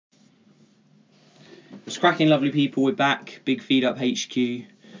It's cracking, lovely people. We're back. Big Feed Up HQ.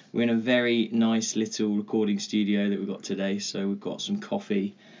 We're in a very nice little recording studio that we've got today. So we've got some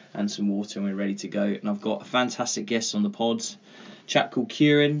coffee and some water and we're ready to go. And I've got a fantastic guest on the pod, a chap called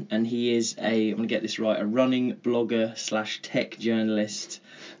Kieran, and he is I'm going to get this right, a running blogger / tech journalist.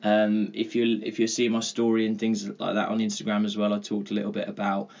 If you're seeing my story and things like that on Instagram as well, I talked a little bit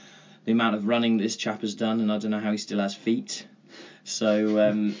about the amount of running this chap has done, and I don't know how he still has feet. So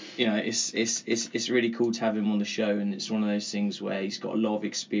it's really cool to have him on the show, and it's one of those things where he's got a lot of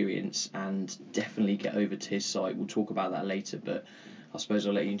experience, and definitely get over to his site. We'll talk about that later, but I suppose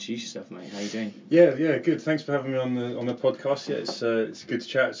I'll let you introduce yourself, mate. How you doing? Yeah, good. Thanks for having me on the podcast. Yeah, it's good to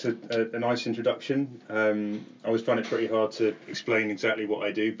chat. It's a nice introduction. I always find it pretty hard to explain exactly what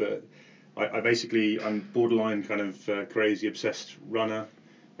I do, but I'm borderline kind of crazy obsessed runner.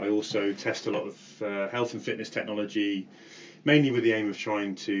 I also test a lot of health and fitness technology, mainly with the aim of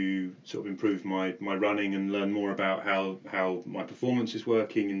trying to sort of improve my running and learn more about how my performance is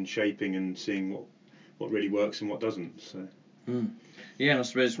working and shaping and seeing what really works and what doesn't. So. Yeah, and I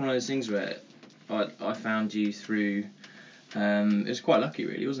suppose it's one of those things where I found you through. It was quite lucky,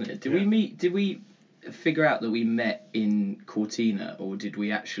 really, wasn't it? Did we meet? Did we figure out that we met in Cortina, or did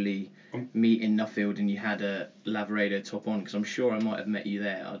we actually meet in Nuffield and you had a Lavaredo top on? Because I'm sure I might have met you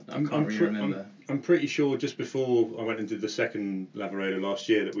there. I can't really remember. I'm pretty sure just before I went and did the second Lavaredo last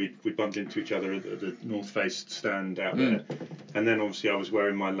year that we bumped into each other at the North Face stand out there, and then obviously I was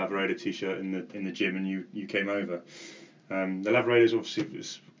wearing my Lavaredo t-shirt in the gym and you came over. The Lavaredo is obviously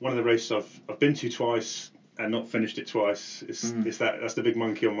one of the races I've been to twice and not finished it twice. That's the big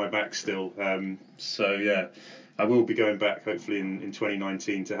monkey on my back still. So yeah, I will be going back hopefully in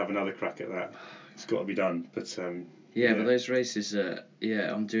 2019 to have another crack at that. It's got to be done. But but those races,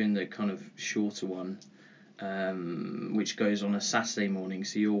 I'm doing the kind of shorter one, which goes on a Saturday morning.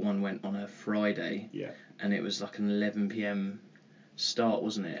 So your one went on a Friday, and it was like an 11 p.m. start,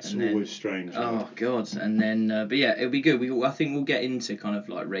 wasn't it? It's always strange. Oh God! And then, but yeah, it'll be good. I think we'll get into kind of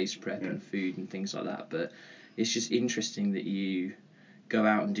like race prep and food and things like that. But it's just interesting that you go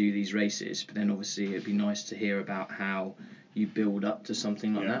out and do these races. But then obviously it'd be nice to hear about how you build up to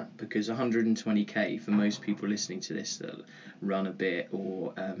something like that, because 120k for most people listening to this that run a bit,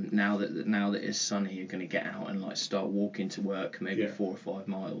 or now that it's sunny, you're going to get out and like start walking to work, maybe 4 or 5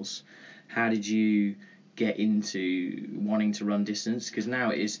 miles. How did you get into wanting to run distance? Because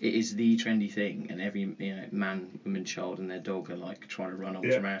now it is the trendy thing, and every man, woman, child and their dog are like trying to run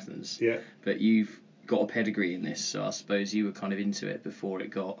ultra marathons. But you've got a pedigree in this, so I suppose you were kind of into it before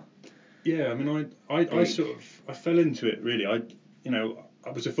it got. Yeah, I mean, I fell into it really. I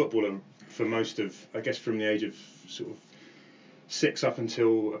was a footballer for most of, I guess, from the age of sort of 6 up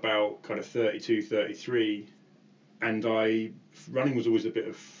until about kind of 32, 33. And running was always a bit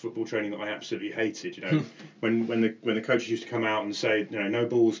of football training that I absolutely hated. When the coaches used to come out and say, no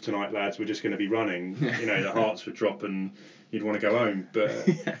balls tonight, lads, we're just going to be running. The hearts would drop and you'd want to go home.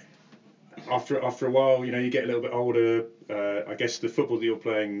 But after a while, you get a little bit older. I guess the football that you're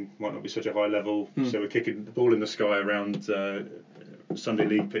playing might not be such a high level, so we're kicking the ball in the sky around Sunday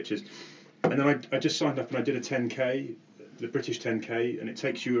league pitches. And then I just signed up and I did a 10k, the British 10k, and it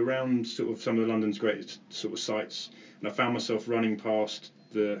takes you around sort of some of London's greatest sort of sites. And I found myself running past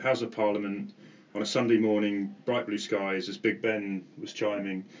the House of Parliament on a Sunday morning, bright blue skies, as Big Ben was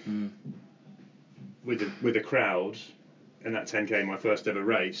chiming, with a crowd. And that 10k, my first ever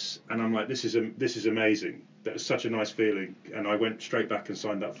race, and I'm like, this is amazing. That was such a nice feeling, and I went straight back and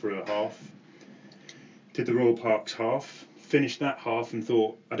signed up for a half. Did the Royal Parks half, finished that half, and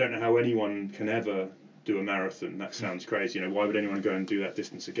thought, I don't know how anyone can ever do a marathon. That sounds crazy. Why would anyone go and do that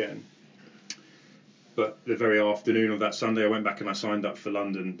distance again? But the very afternoon of that Sunday, I went back and I signed up for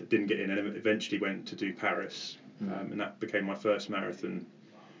London. Didn't get in, and eventually went to do Paris, and that became my first marathon.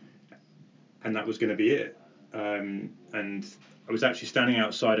 And that was going to be it. And I was actually standing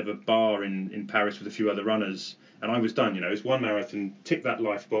outside of a bar in Paris with a few other runners, and I was done. It's one marathon, tick that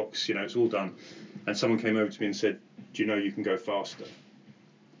life box, it's all done. And someone came over to me and said, do you know you can go faster?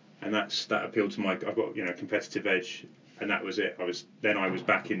 And that appealed to I've got competitive edge, and that was it. I was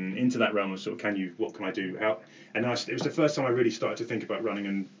back into that realm of sort of what can I do? It was the first time I really started to think about running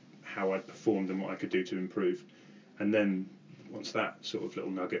and how I performed and what I could do to improve. And then once that sort of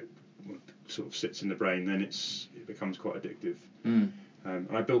little nugget sort of sits in the brain, then it becomes quite addictive. And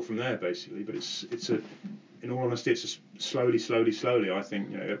I built from there basically. But in all honesty, it's slowly. I think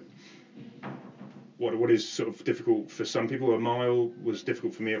what is sort of difficult for some people. A mile was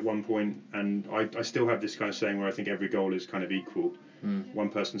difficult for me at one point, and I still have this kind of saying where I think every goal is kind of equal. One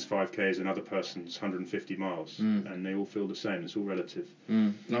person's 5k is another person's 150 miles, and they all feel the same. It's all relative.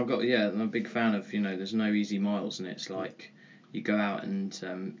 And I'm a big fan of, there's no easy miles, and it's like you go out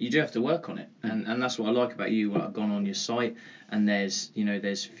and you do have to work on it, and that's what I like about you. I've gone on your site, and there's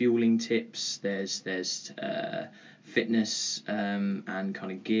fueling tips, there's fitness and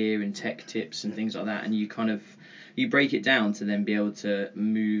kind of gear and tech tips and things like that, and you break it down to then be able to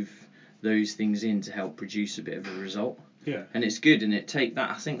move those things in to help produce a bit of a result. Yeah. And it's good, and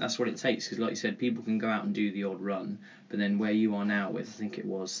I think that's what it takes, because like you said, people can go out and do the odd run, but then where you are now with, I think it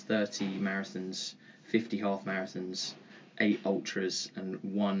was 30 marathons, 50 half marathons, 8 ultras, and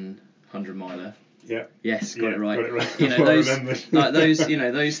 100 miler. Yeah. Yes, got it right. Got it right.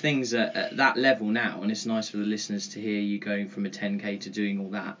 Those things at that level now, and it's nice for the listeners to hear you going from a 10k to doing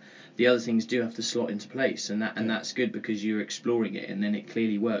all that. The other things do have to slot into place, and that's good, because you're exploring it, and then it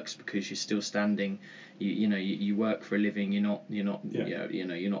clearly works because you're still standing. You work for a living. You're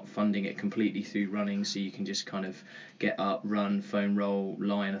not funding it completely through running, so you can just kind of get up, run, foam roll,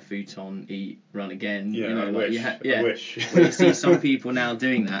 lie in a futon, eat, run again. Yeah, I wish. Well, you see some people now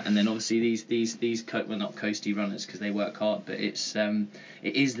doing that, and then obviously these not coasty runners, because they work hard, but it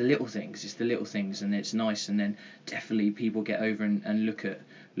is the little things. It's the little things, and it's nice. And then definitely people get over and look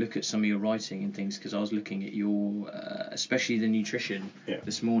at some of your writing and things, because I was looking at your especially the nutrition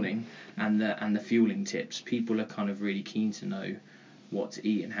this morning, and the fueling tips. People are kind of really keen to know what to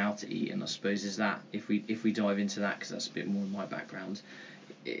eat and how to eat, and I suppose is that if we dive into that, because that's a bit more of my background.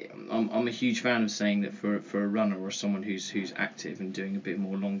 I'm a huge fan of saying that for a runner or someone who's active and doing a bit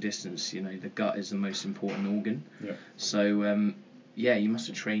more long distance, the gut is the most important organ. Yeah. So you must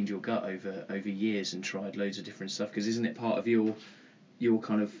have trained your gut over years and tried loads of different stuff, because isn't it part of your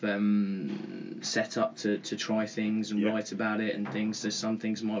kind of set up to try things and write about it and things? So some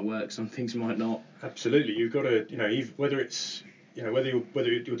things might work, some things might not. Absolutely, you've got to, whether it's whether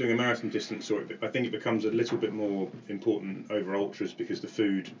you're doing a marathon distance, or I think it becomes a little bit more important over ultras, because the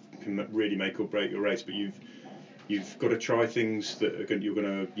food can really make or break your race. But you've got to try things that you're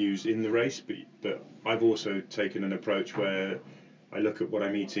going to use in the race. But I've also taken an approach where I look at what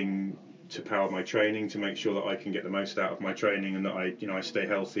I'm eating to power my training, to make sure that I can get the most out of my training, and that I stay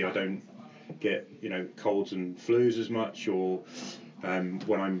healthy. I don't get colds and flus as much, or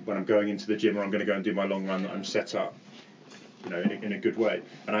when I'm going into the gym, or I'm going to go and do my long run, that I'm set up in a good way.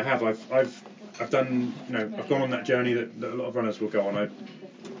 And I've done, I've gone on that journey that a lot of runners will go on.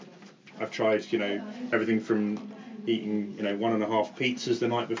 I've tried, everything from eating, 1.5 pizzas the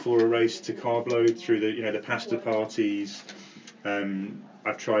night before a race, to carb load through the pasta parties.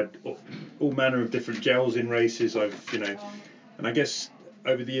 I've tried all manner of different gels in races. And I guess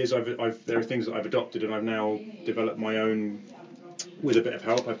over the years, there are things that I've adopted, and I've now developed my own, with a bit of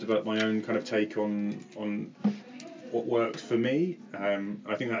help. I've developed my own kind of take on what works for me.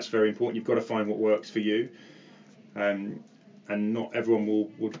 I think that's very important. You've got to find what works for you, and not everyone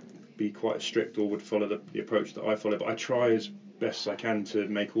would be quite as strict or would follow the approach that I follow. But I try as best I can to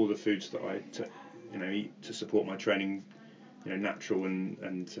make all the foods that I eat to support my training, natural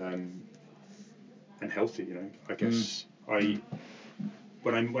and healthy. I guess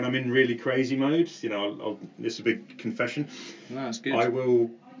when I'm in really crazy mode, this is a big confession. No, that's good.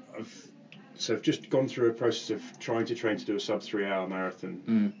 I've just gone through a process of trying to train to do a sub 3 hour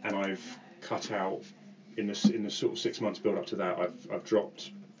marathon, and I've cut out in the sort of 6 months build up to that. I've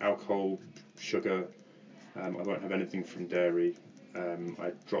dropped alcohol, sugar. I won't have anything from dairy.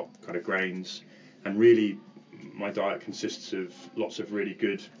 I dropped kind of grains, and really my diet consists of lots of really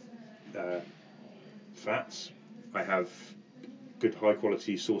good fats. I have good high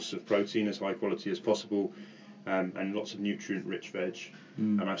quality source of protein, as high quality as possible, and lots of nutrient rich veg.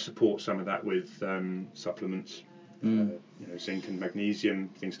 And I support some of that with supplements, zinc and magnesium,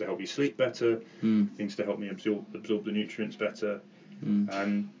 things to help me sleep better, things to help me absorb the nutrients better.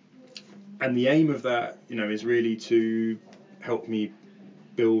 And the aim of that, is really to help me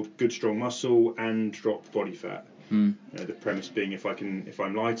build good strong muscle and drop body fat. The premise being, if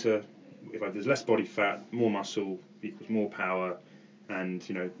I'm lighter, there's less body fat, more muscle equals more power. And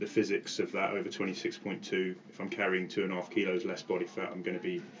the physics of that over 26.2, if I'm carrying 2.5 kilos less body fat, I'm going to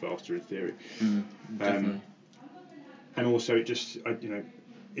be faster in theory. Definitely. And also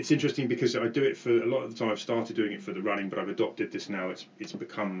it's interesting, because I do it for a lot of the time. I've started doing it for the running, but I've adopted this now. It's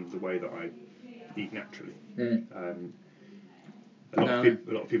become the way that I eat naturally. A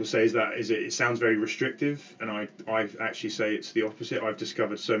lot of people say it sounds very restrictive, and I actually say it's the opposite. I've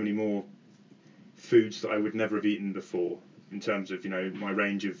discovered so many more foods that I would never have eaten before. in terms of my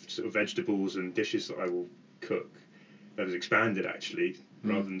range of sort of vegetables and dishes that I will cook, that has expanded actually,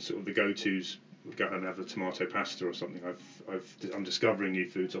 rather than sort of the go-tos. Go home and have a tomato pasta or something. I'm discovering new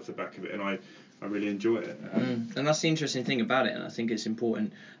foods off the back of it, and I really enjoy it. And that's the interesting thing about it, and I think it's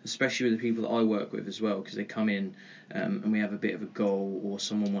important, especially with the people that I work with as well, because they come in and we have a bit of a goal, or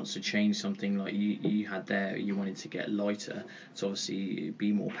someone wants to change something like you had there. You wanted to get lighter, to obviously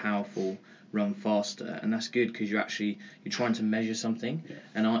be more powerful, run faster, and that's good because you're trying to measure something. Yeah.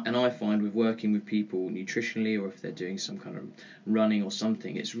 And I find with working with people nutritionally, or if they're doing some kind of running or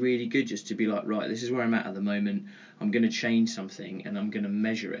something, it's really good just to be like, right, this is where I'm at the moment. I'm going to change something and I'm going to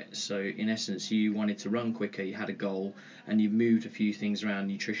measure it. So in essence, you wanted to run quicker, you had a goal, and you've moved a few things around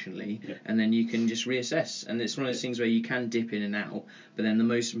nutritionally, and then you can just reassess. And it's one of those things where you can dip in and out, but then the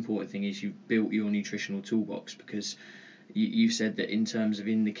most important thing is you've built your nutritional toolbox, because you've said that in terms of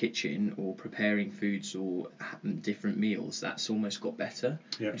in the kitchen or preparing foods or different meals, that's almost got better,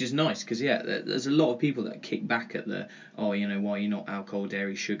 which is nice, because there's a lot of people that kick back at the why you're not alcohol,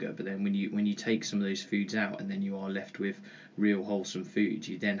 dairy, sugar, but then when you take some of those foods out and then you are left with real wholesome food,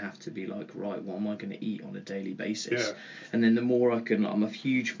 you then have to be like, right, what am I going to eat on a daily basis? And then the more I'm a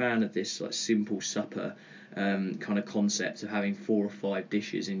huge fan of this like simple supper kind of concept of having 4 or 5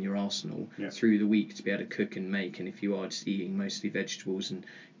 dishes in your arsenal through the week to be able to cook and make. And if you are just eating mostly vegetables and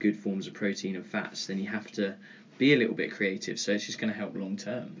good forms of protein and fats, then you have to be a little bit creative. So it's just going to help long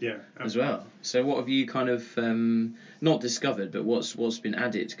term as well. So what have you kind of not discovered, but what's been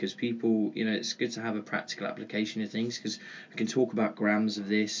added? Because people, it's good to have a practical application of things, because we can talk about grams of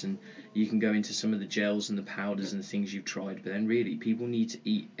this and you can go into some of the gels and the powders and the things you've tried, but then really people need to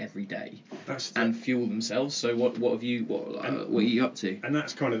eat every day and fuel themselves. So what are you up to? And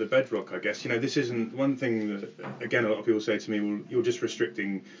that's kind of the bedrock, I guess. This isn't one thing that, again, a lot of people say to me, well, you're just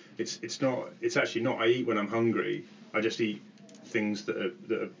restricting. It's actually not. I eat when I'm hungry. I just eat things that are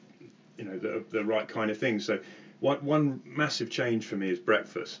the right kind of things. So one massive change for me is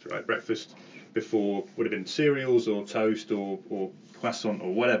breakfast, right? Breakfast before would have been cereals or toast or croissant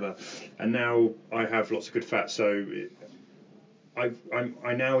or whatever, and now I have lots of good fat. So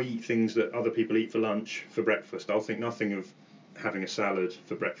I now eat things that other people eat for lunch for breakfast. I'll think nothing of having a salad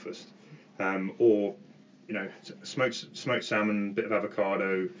for breakfast, or smoked salmon, bit of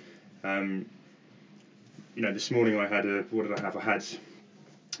avocado. This morning I had what did I have? I had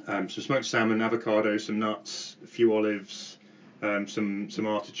some smoked salmon, avocado, some nuts, a few olives, some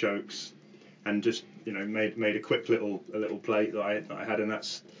artichokes, and just made a quick little plate that I had, and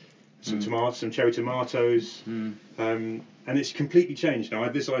that's some tomatoes, some cherry tomatoes, and it's completely changed now. I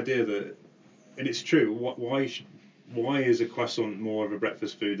have this idea that, and it's true. Why is a croissant more of a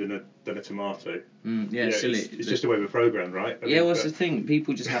breakfast food than a tomato? Silly. It's just the way we're programmed, right? It's the thing.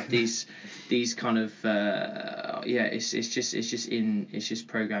 People just have these kind of it's just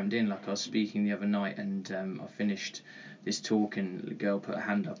programmed in. Like I was speaking the other night, and I finished this talk, and the girl put her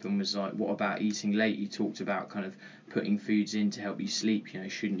hand up and was like, "What about eating late?" You talked about kind of putting foods in to help you sleep.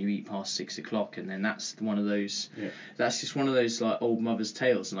 Shouldn't you eat past 6 o'clock? And then that's one of those. That's just one of those like old mother's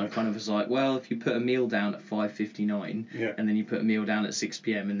tales. And I kind of was like, well, if you put a meal down at 5:59, and then you put a meal down at 6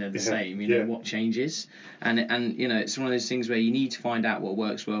 p.m. and they're the same, what changes? And it's one of those things where you need to find out what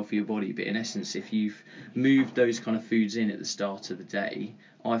works well for your body. But in essence, if you've moved those kind of foods in at the start of the day,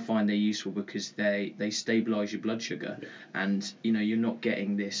 I find they're useful because they stabilise your blood sugar, and you're not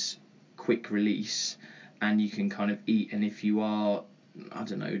getting this quick release, and you can kind of eat. And if you are, I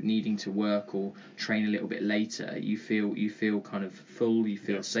don't know, needing to work or train a little bit later, you feel kind of full, you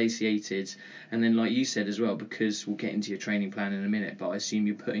feel satiated. And then like you said as well, because we'll get into your training plan in a minute, but I assume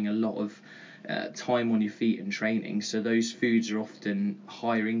you're putting a lot of time on your feet and training, so those foods are often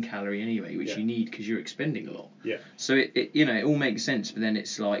higher in calorie anyway, which you need because you're expending a lot. So it all makes sense, but then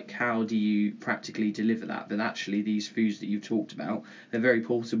it's like, how do you practically deliver that? But actually these foods that you've talked about, they're very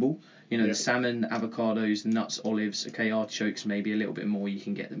portable. The salmon, avocados, the nuts, olives, artichokes maybe a little bit more, you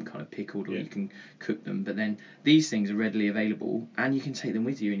can get them kind of pickled or you can cook them, but then these things are readily available and you can take them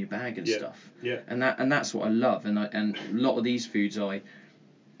with you in your bag and stuff. And that's what I love. And a lot of these foods I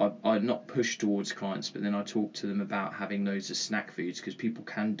not push towards clients, but then I talk to them about having those as snack foods, because people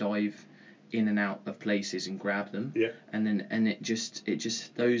can dive in and out of places and grab them, and it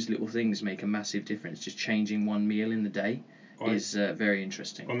just those little things make a massive difference. Just changing one meal in the day is very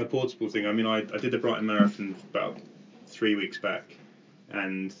interesting. On the portable thing, I mean, I did the Brighton Marathon about 3 weeks back,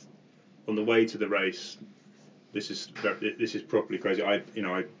 and on the way to the race, this is properly crazy. I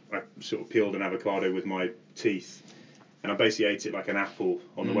sort of peeled an avocado with my teeth, and I basically ate it like an apple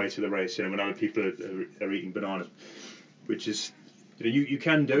on the way to the race. When other people are eating bananas, which is, you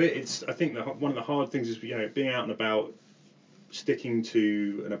can do it. It's, I think one of the hard things is being out and about sticking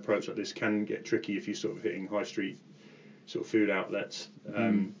to an approach like this can get tricky if you're sort of hitting high street sort of food outlets.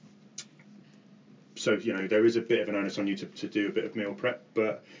 So there is a bit of an onus on you to do a bit of meal prep,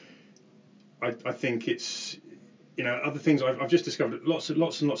 but I think it's other things I've just discovered lots and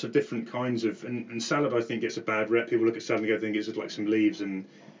lots of different kinds of and salad I think gets a bad rep. People look at salad and go think it's like some leaves, and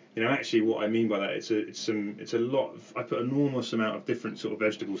actually what I mean by that it's a lot of, I put an enormous amount of different sort of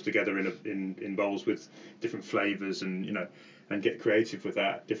vegetables together in bowls with different flavors, and and get creative with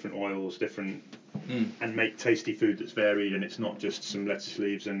that, different oils, and make tasty food that's varied, and it's not just some lettuce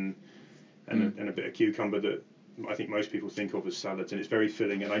leaves and a bit of cucumber that I think most people think of as salads, and it's very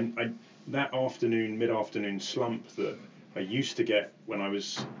filling. And I that mid-afternoon slump that I used to get when I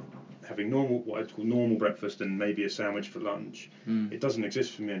was having what I'd call normal breakfast and maybe a sandwich for lunch, it doesn't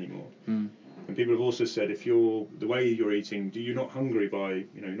exist for me anymore. And people have also said, if you're the way you're eating, you're not hungry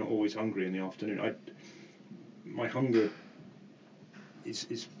you're not always hungry in the afternoon. My hunger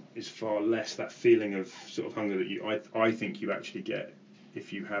is far less that feeling of sort of hunger that I think you actually get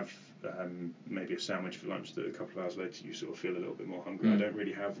if you have maybe a sandwich for lunch that a couple of hours later you sort of feel a little bit more hungry. I don't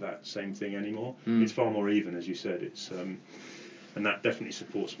really have that same thing anymore. It's far more even, as you said. It's and that definitely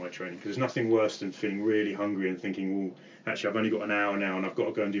supports my training, because there's nothing worse than feeling really hungry and thinking, well, actually I've only got an hour now and I've got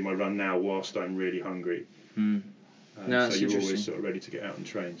to go and do my run now whilst I'm really hungry. No, so you're always sort of ready to get out and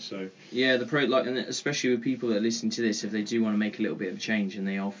train. So yeah, and especially with people that are listening to this, if they do want to make a little bit of change and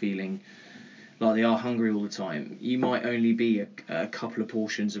they are feeling like they are hungry all the time, you might only be a couple of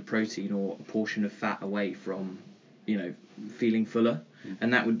portions of protein or a portion of fat away from feeling fuller.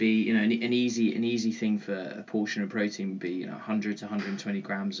 And that would be an easy thing for a portion of protein would be 100 to 120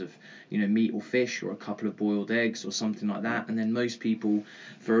 grams of meat or fish, or a couple of boiled eggs or something like that. And then most people,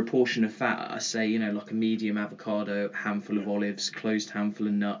 for a portion of fat, I say like a medium avocado, handful of olives, closed handful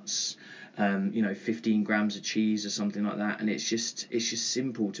of nuts, 15 grams of cheese or something like that. And it's just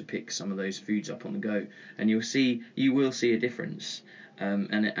simple to pick some of those foods up on the go, and you will see a difference.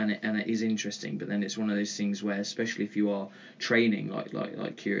 And it is interesting, but then it's one of those things where, especially if you are training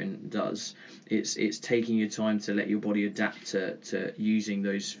like Kieran does, it's taking your time to let your body adapt to using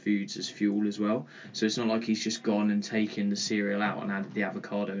those foods as fuel as well. So it's not like he's just gone and taken the cereal out and added the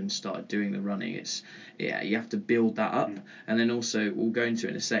avocado and started doing the running. You have to build that up. And then also, we'll go into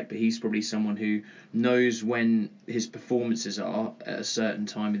it in a sec, but he's probably someone who knows when his performances are at a certain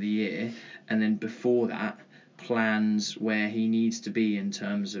time of the year, and then before that plans where he needs to be in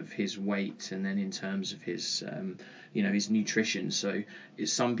terms of his weight, and then in terms of his his nutrition. So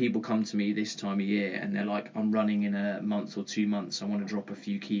some people come to me this time of year and they're like, I'm running in a month or 2 months, I want to drop a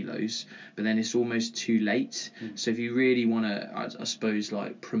few kilos, but then it's almost too late. So if you really want to, I suppose,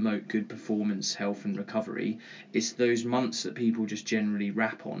 like promote good performance, health and recovery, it's those months that people just generally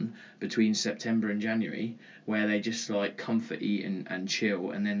wrap on between September and January, where they just like comfort eat and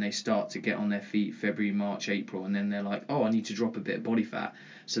chill, and then they start to get on their feet February, March, April, and then they're like, oh, I need to drop a bit of body fat.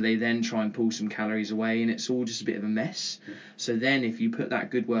 So they then try and pull some calories away, and it's all just a bit of a mess. So then if you put that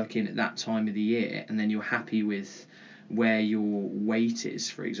good work in at that time of the year, and then you're happy with where your weight is,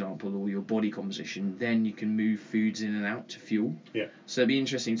 for example, or your body composition, then you can move foods in and out to fuel. So it'd be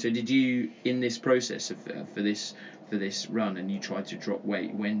interesting. So did you, in this process for this run, and you tried to drop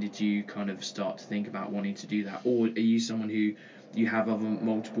weight, when did you kind of start to think about wanting to do that? Or are you someone who you have other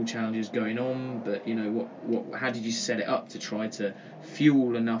multiple challenges going on, but how did you set it up to try to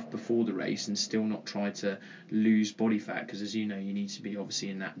fuel enough before the race and still not try to lose body fat? Because as you know, you need to be obviously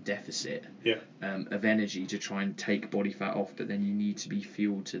in that deficit of energy to try and take body fat off, but then you need to be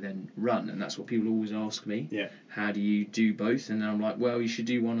fueled to then run. And that's what people always ask me. How do you do both? And then I'm like, well, you should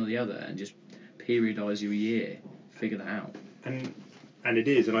do one or the other and just periodise your year, figure that out. And it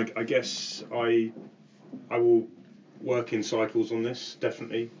is, and I guess I will work in cycles on this,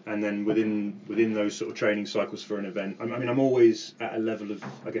 definitely, and then within those sort of training cycles for an event, I mean, I'm always at a level of,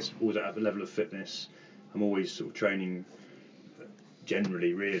 I guess, always at a level of fitness. I'm always sort of training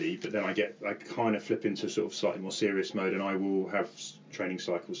generally, really, but then I kind of flip into sort of slightly more serious mode, and I will have training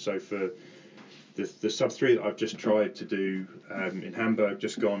cycles. So for the sub 3 that I've just tried to do in Hamburg,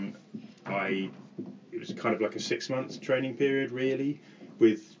 just gone, it was kind of like a 6-month training period, really,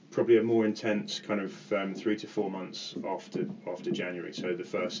 with probably a more intense kind of 3 to 4 months after January. So the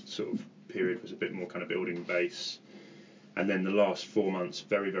first sort of period was a bit more kind of building base, and then the last 4 months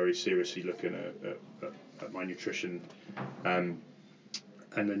very, very seriously looking at my nutrition, and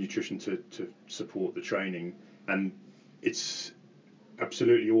the nutrition to support the training. And it's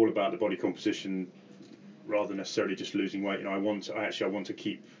absolutely all about the body composition rather than necessarily just losing weight. I want to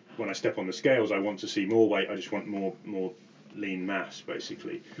keep, when I step on the scales, I want to see more weight. I just want more lean mass,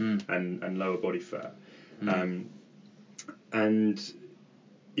 basically, and lower body fat. and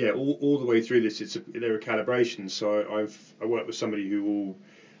yeah, all the way through this, there are calibrations. So I work with somebody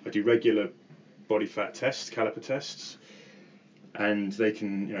I do regular body fat tests, caliper tests, and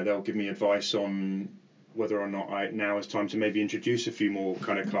they'll give me advice on whether or not now is time to maybe introduce a few more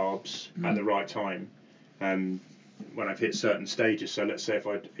kind of carbs at the right time, when I've hit certain stages. So let's say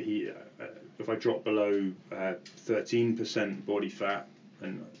if I drop below 13% body fat,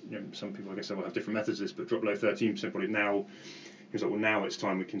 and some people I guess will have different methods of this, but drop below 13% body now. He's like, well, now it's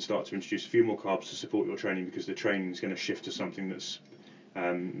time we can start to introduce a few more carbs to support your training, because the training is going to shift to something that's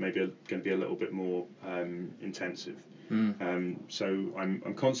maybe going to be a little bit more intensive. So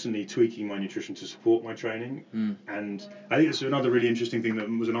I'm constantly tweaking my nutrition to support my training, and I think this is another really interesting thing that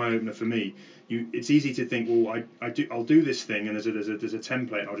was an eye opener for me. It's easy to think, well, I'll do this thing, and there's a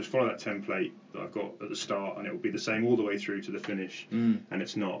template, and I'll just follow that template that I've got at the start, and it will be the same all the way through to the finish, and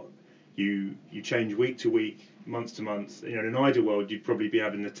it's not. You change week to week, month to month. In an ideal world, you'd probably be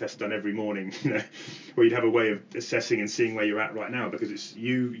having the test done every morning, or you'd have a way of assessing and seeing where you're at right now, because it's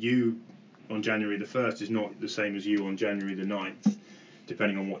you on January the 1st is not the same as you on January the 9th,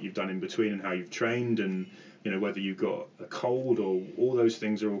 depending on what you've done in between and how you've trained, and whether you've got a cold, or all those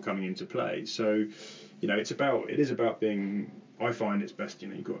things are all coming into play. So it is about being, I find it's best,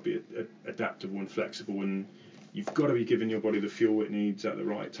 you've got to be adaptable and flexible, and you've got to be giving your body the fuel it needs at the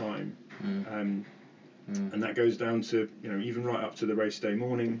right time. And that goes down to even right up to the race day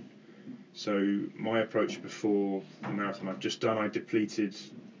morning. So my approach before the marathon I've just done, I depleted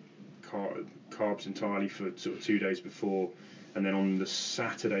carbs entirely for sort of 2 days before, and then on the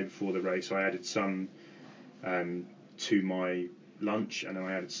Saturday before the race I added some to my lunch, and then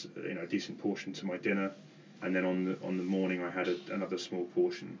I added a decent portion to my dinner, and then on the morning I had another small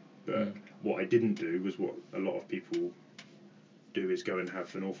portion. But what I didn't do was what a lot of people do, is go and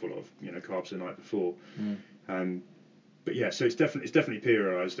have an awful lot of carbs the night before. But yeah, so it's definitely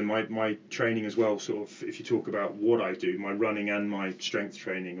periodized, and my training as well, sort of, if you talk about what I do, my running and my strength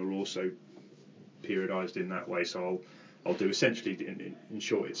training are also periodized in that way. So I'll do essentially, in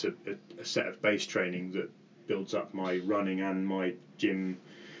short, it's a set of base training that builds up my running and my gym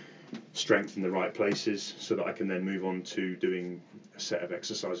strength in the right places, so that I can then move on to doing a set of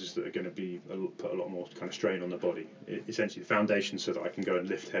exercises that are going to put a lot more kind of strain on the body. Essentially the foundation, so that I can go and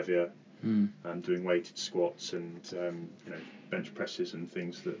lift heavier, doing weighted squats and bench presses and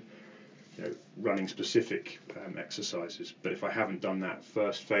things that running specific exercises. But if I haven't done that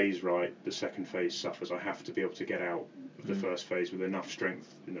first phase right, the second phase suffers. I have to be able to get out of the first phase with enough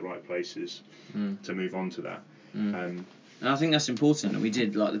strength in the right places to move on to that. And I think that's important. And we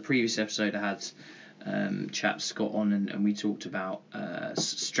did, like the previous episode, I had chap Scott on, and we talked about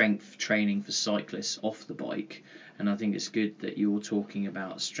strength training for cyclists off the bike. And I think it's good that you're talking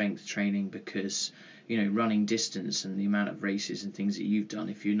about strength training, because running distance and the amount of races and things that you've done,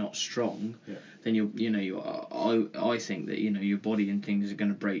 if you're not strong, then I think that your body and things are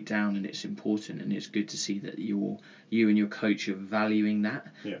going to break down, and it's important, and it's good to see that you and your coach are valuing that,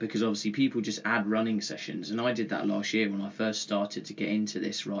 because obviously people just add running sessions, and I did that last year when I first started to get into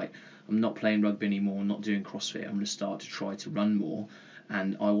this. Right, I'm not playing rugby anymore, I'm not doing CrossFit, I'm going to start to try to run more.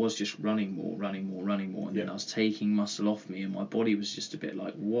 And I was just running more, and then I was taking muscle off me, and my body was just a bit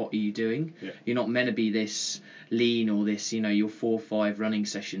like, what are you doing? You're not meant to be this lean, or this, you're 4 or 5 running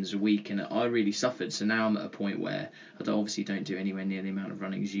sessions a week, and I really suffered. So now I'm at a point where I obviously don't do anywhere near the amount of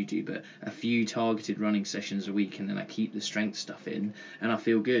running as you do, but a few targeted running sessions a week, and then I keep the strength stuff in, and I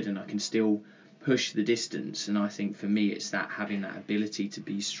feel good, and I can still push the distance. And I think for me, it's that having that ability to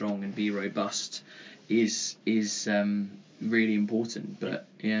be strong and be robust is really important. But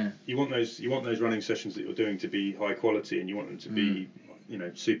you want those running sessions that you're doing to be high quality, and you want them to be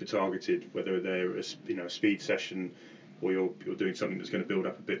super targeted, whether they're a speed session, or you're doing something that's going to build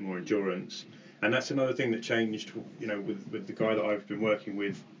up a bit more endurance. And that's another thing that changed with the guy that I've been working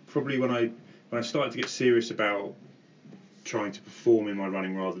with. Probably when I started to get serious about trying to perform in my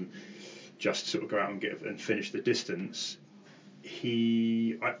running rather than just sort of go out and finish the distance,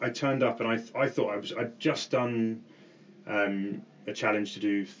 I turned up, and I thought I'd just done a challenge to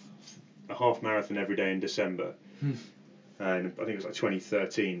do a half marathon every day in December, and I think it was like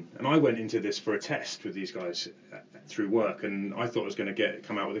 2013. And I went into this for a test with these guys through work, and I thought I was going to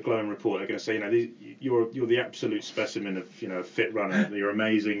come out with a glowing report. They're going to say, you're the absolute specimen of a fit runner. You're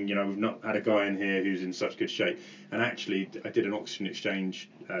amazing. We've not had a guy in here who's in such good shape. And actually, I did an oxygen exchange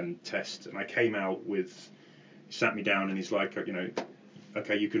test, and I came out with. He sat me down, and he's like,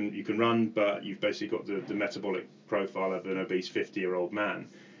 okay, you can run, but you've basically got the metabolic profile of an obese 50-year-old man.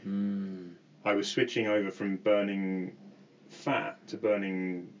 I was switching over from burning fat to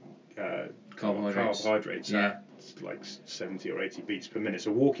burning carbohydrates at like 70 or 80 beats per minute.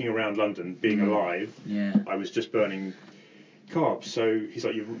 So walking around London, being alive, I was just burning carbs. So he's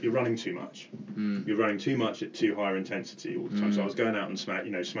like, you're running too much. You're running too much at too high intensity all the time. So I was going out and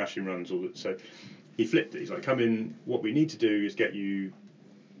smashing runs all the. So he flipped it. He's like, come in. What we need to do is get you.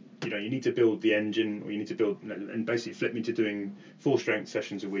 You need to build the engine, or you need to build, and basically flip me to doing 4 strength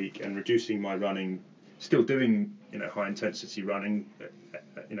sessions a week and reducing my running, still doing high intensity running,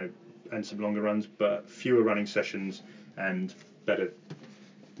 and some longer runs, but fewer running sessions and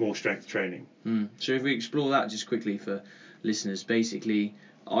more strength training. So if we explore that just quickly for listeners, basically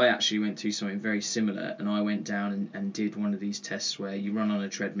I actually went through something very similar, and I went down and did one of these tests where you run on a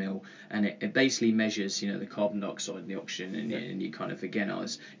treadmill, and it basically measures the carbon dioxide and the oxygen, and you kind of, again,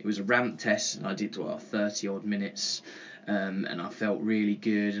 it was a ramp test, and I did 30 odd minutes, and I felt really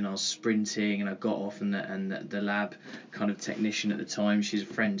good, and I was sprinting, and I got off, and the lab kind of technician at the time, she's a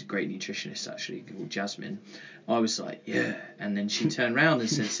friend, great nutritionist actually, called Jasmine. I was like, yeah, and then she turned around and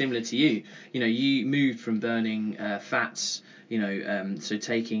said, similar to you, you moved from burning fats, so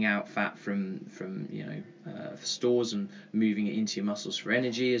taking out fat from stores and moving it into your muscles for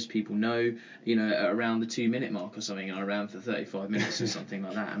energy, as people know, around the 2-minute mark or something, and I ran for 35 minutes or something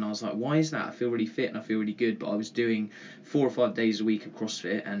like that, and I was like, why is that? I feel really fit and I feel really good, but I was doing 4 or 5 days a week of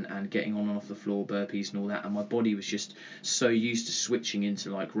CrossFit and getting on and off the floor, burpees and all that, and my body was just so used to switching into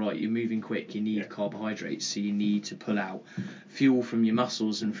like, right, you're moving quick, you need carbohydrates, so you need to pull out fuel from your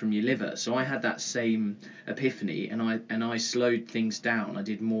muscles and from your liver. So I had that same epiphany, and I slowed things down. I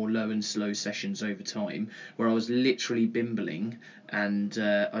did more low and slow sessions over time, where I was literally bimbling, and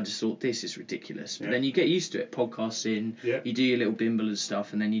I just thought, this is ridiculous. But then you get used to it, podcasts in, you do your little bimble and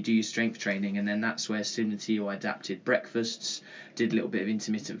stuff, and then you do your strength training, and then that's where, similar to you, I adapted breakfasts, did a little bit of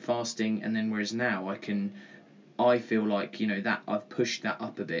intermittent fasting, and then whereas now I feel like that I've pushed that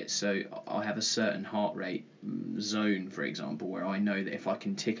up a bit, so I have a certain heart rate zone, for example, where I know that if I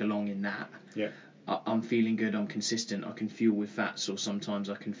can tick along in that, I'm feeling good, I'm consistent, I can fuel with fats, or sometimes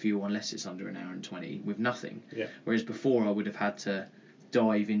I can fuel, unless it's under an hour and 20, with nothing. Whereas before I would have had to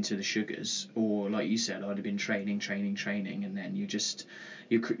dive into the sugars, or like you said, I'd have been training, and then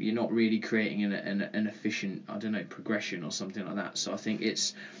you're not really creating an efficient, I don't know, progression or something like that. So I think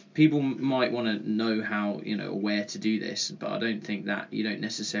it's, people might want to know how, or where to do this, but I don't think that you don't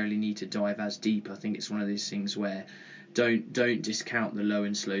necessarily need to dive as deep. I think it's one of these things where don't discount the low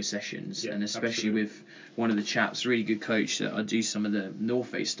and slow sessions, and especially with one of the chaps, really good coach that I do some of the North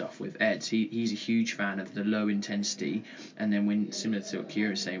Face stuff with, Ed. He's a huge fan of the low intensity, and then when, similar to what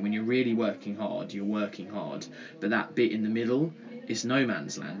Kira is saying, when you're really working hard, you're working hard, but that bit in the middle is no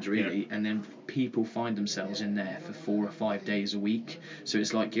man's land, really, and then people find themselves in there for 4 or 5 days a week. So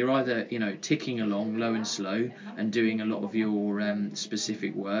it's like you're either ticking along low and slow and doing a lot of your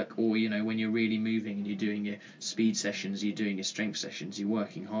specific work, or when you're really moving and you're doing your speed sessions, you're doing your strength sessions, you're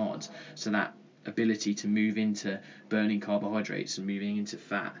working hard. So that ability to move into burning carbohydrates and moving into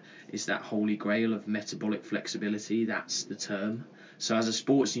fat is that holy grail of metabolic flexibility. That's the term. So as a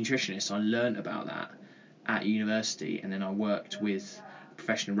sports nutritionist, I learned about that at university, and then I worked with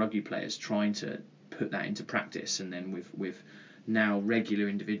professional rugby players trying to put that into practice, and then with now regular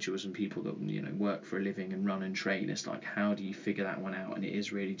individuals and people that work for a living and run and train, it's like, how do you figure that one out? And it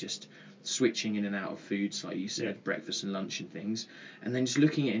is really just switching in and out of foods, like you said, breakfast and lunch and things, and then just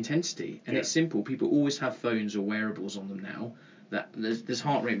looking at intensity. And it's simple. People always have phones or wearables on them now. That there's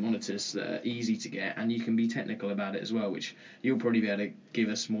heart rate monitors that are easy to get, and you can be technical about it as well, which you'll probably be able to give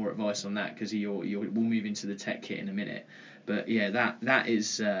us more advice on that, because we'll move into the tech kit in a minute. But yeah, that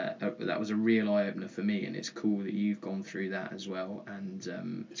was a real eye opener for me, and it's cool that you've gone through that as well, and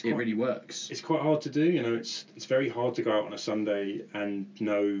it really works. It's quite hard to do, it's very hard to go out on a Sunday and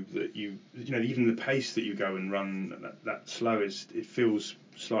know that even the pace that you go and run that slow it feels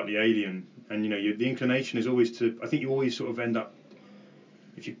slightly alien, and the inclination is always I think you always sort of end up,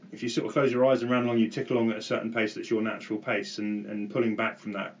 if you sort of close your eyes and run along, you tick along at a certain pace that's your natural pace, and pulling back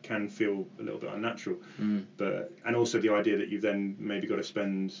from that can feel a little bit unnatural. And also the idea that you've then maybe got to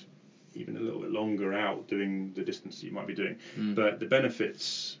spend even a little bit longer out doing the distance that you might be doing. But the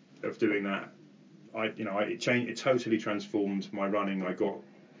benefits of doing that, it totally transformed my running. I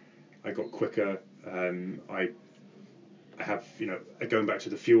got quicker. I have, going back to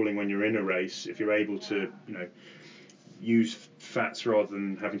the fueling, when you're in a race, if you're able to, use fats rather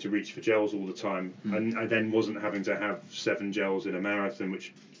than having to reach for gels all the time, and I then wasn't having to have 7 gels in a marathon,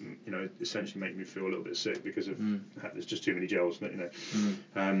 which essentially make me feel a little bit sick because of there's just too many gels,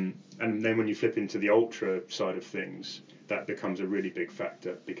 and then when you flip into the ultra side of things, that becomes a really big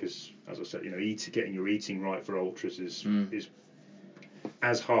factor, because as I said, getting your eating right for ultras is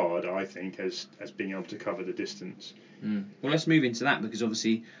as hard, I think, as being able to cover the distance. Well, let's move into that, because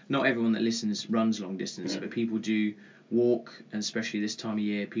obviously not everyone that listens runs long distance, but people do walk, and especially this time of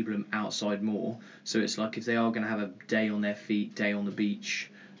year, people are outside more. So it's like, if they are going to have a day on their feet, day on the beach,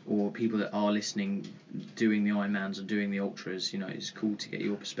 or people that are listening doing the Ironmans or doing the ultras, it's cool to get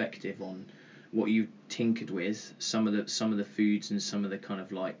your perspective on what you tinkered with, some of the foods and some of the kind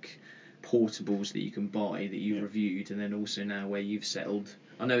of like portables that you can buy that you've reviewed, and then also now where you've settled.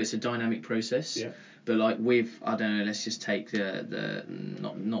 I know it's a dynamic process, but like with, I don't know, let's just take the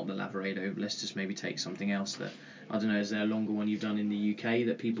not the Lavaredo, let's just maybe take something else that, I don't know, is there a longer one you've done in the UK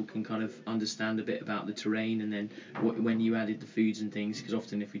that people can kind of understand a bit about the terrain, and then when you added the foods and things, because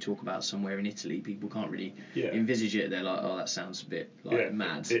often if we talk about somewhere in Italy, people can't really envisage it. They're like, oh, that sounds a bit like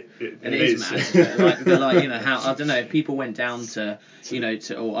mad. It is mad, but like how, I don't know, if people went down to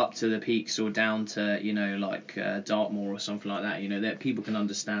or up to the peaks, or down to like Dartmoor or something like that, that people can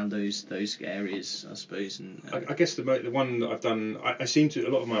understand those areas, I suppose. And I guess the one that I've done, I seem to,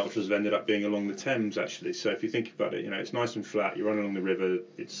 a lot of my ultras have ended up being along the Thames, actually. So if you think about it, it's nice and flat. You run along the river.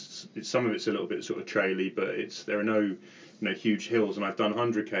 It's some of it's a little bit sort of traily, but there are no huge hills. And I've done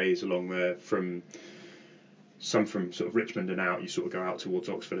 100 k's along there, from sort of Richmond and out. You sort of go out towards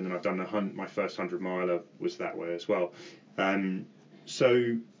Oxford, and then I've done my first 100 miler was that way as well.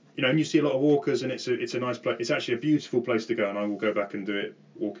 So and you see a lot of walkers, and it's a nice place. It's actually a beautiful place to go, and I will go back and do it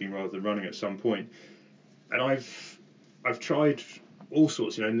walking rather than running at some point. And I've tried all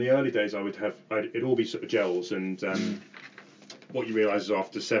sorts. In the early days, it'd all be sort of gels, and what you realise is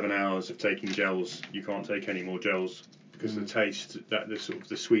after 7 hours of taking gels, you can't take any more gels, because the taste, the sort of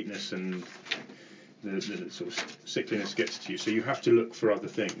the sweetness and the sort of sickliness gets to you. So you have to look for other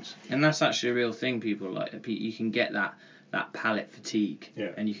things. And that's actually a real thing. People like, you can get that palate fatigue,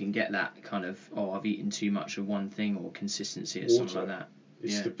 and you can get that kind of, I've eaten too much of one thing, or consistency or something like that.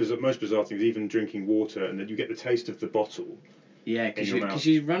 It's the most bizarre thing is even drinking water, and then you get the taste of the bottle. Yeah, because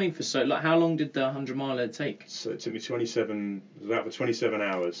you're running for so, like, how long did the 100-miler take? So it took me 27. It was out for 27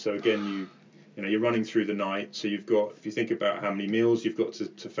 hours. So again, you're running through the night. So you've got, if you think about how many meals you've got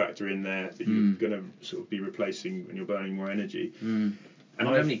to factor in there that you're going to sort of be replacing when you're burning more energy. And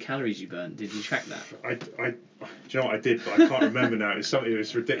how many calories you burnt? Did you track that? Do you know what I did? But I can't remember now. It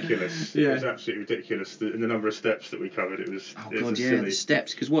was ridiculous. It was absolutely ridiculous. The number of steps that we covered. It was. Oh it god, was the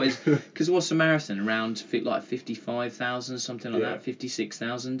steps. Because what's a marathon? Around like 55,000, something like that.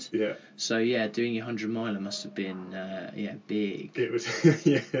 56,000. Yeah. So doing your 100-miler must have been big. It was.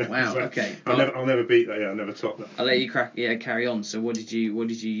 Wow. Okay. I'll never beat that. Yeah, I'll never top that. I'll let you carry on. So what did you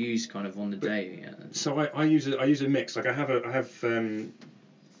use kind of on the day? So I use a mix. Like I have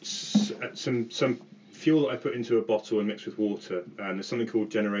some fuel that I put into a bottle and mix with water. There's something called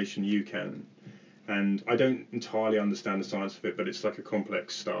Generation UCAN, and I don't entirely understand the science of it, but it's like a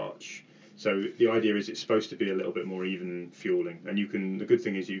complex starch. So the idea is it's supposed to be a little bit more even fueling, and the good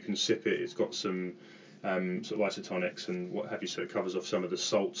thing is you can sip it. It's got some sort of isotonics and what have you, so it covers off some of the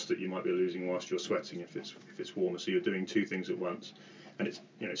salts that you might be losing whilst you're sweating if it's warmer. So you're doing two things at once, and it's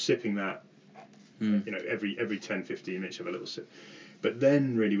sipping that every 10-15 minutes you have a little sip. But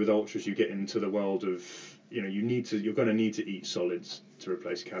then really with ultras you get into the world of you're going to need to eat solids to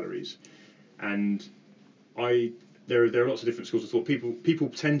replace calories, and there are lots of different schools of thought. People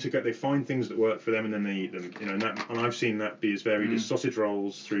tend to they find things that work for them and then they eat them, and I've seen that be as varied as sausage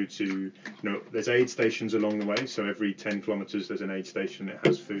rolls through to there's aid stations along the way. So every 10 kilometres there's an aid station that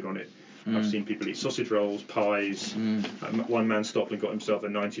has food on it. I've seen people eat sausage rolls, pies. One man stopped and got himself a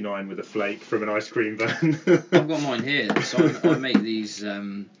 99 with a flake from an ice cream van. I've got mine here. So I make these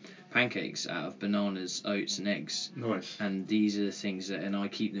pancakes out of bananas, oats and eggs. Nice. And these are the things and I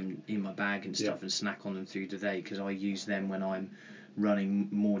keep them in my bag and stuff and snack on them through the day, because I use them when I'm running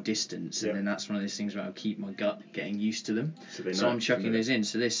more distance, and then that's one of those things where I'll keep my gut getting used to them. So I'm chucking those in.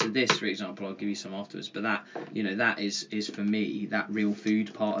 So this for example, I'll give you some afterwards, but that that is for me that real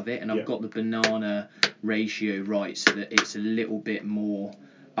food part of it, and I've got the banana ratio right so that it's a little bit more,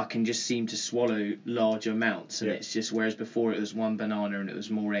 I can just seem to swallow large amounts, and it's just, whereas before it was one banana and it was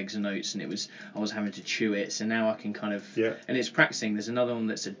more eggs and oats and I was having to chew it, so now I can kind of and it's practicing. There's another one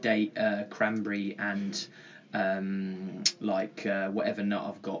that's a date, cranberry and whatever nut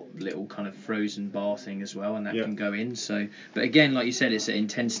I've got, little kind of frozen bar thing as well, and that can go in. So, but again, like you said, it's at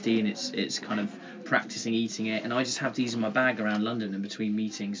intensity and it's kind of practicing eating it, and I just have these in my bag around London, and between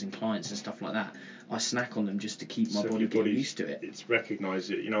meetings and clients and stuff like that, I snack on them just to keep my body getting used to it. It's recognise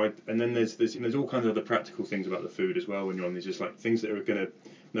it, and then there's all kinds of other practical things about the food as well when you're on these, just like things that are going to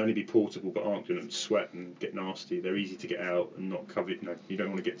not only be portable but aren't going to sweat and get nasty. They're easy to get out and not cover. You don't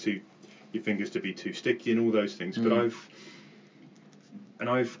want to get your fingers to be too sticky and all those things. But and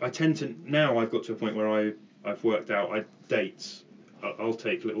I tend to now I've got to a point where I've worked out dates. I'll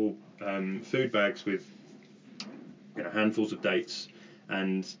take little food bags with handfuls of dates,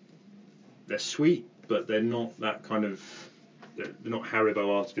 and they're sweet, but they're not that kind of they're not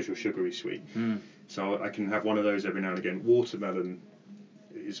Haribo artificial sugary sweet. So I can have one of those every now and again. Watermelon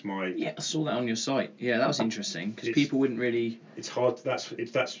is my I saw that on your site. Yeah, that was interesting because people wouldn't really. It's hard. That's you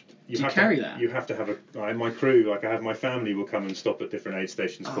Do you have carry to, that? You have to have my crew. Like I have my family will come and stop at different aid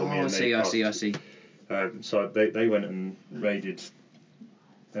stations for me. And I see. So they went and raided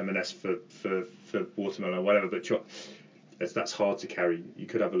M&S for watermelon or whatever. But that's hard to carry. You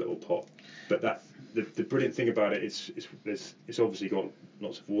could have a little pot, but the brilliant thing about it is it's obviously got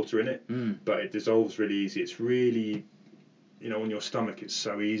lots of water in it, but it dissolves really easy. It's really on your stomach, it's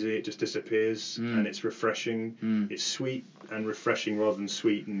so easy. It just disappears, and it's refreshing. It's sweet and refreshing rather than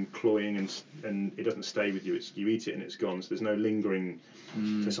sweet and cloying, and it doesn't stay with you. You eat it and it's gone. So there's no lingering.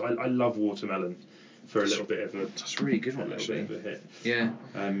 So I love watermelon for a little bit of a. That's a really good one, actually. Bit of a hit. Yeah.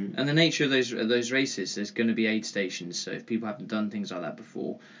 And the nature of those races, there's going to be aid stations. So if people haven't done things like that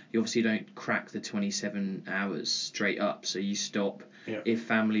before, you obviously don't crack the 27 hours straight up. So you stop. Yeah. If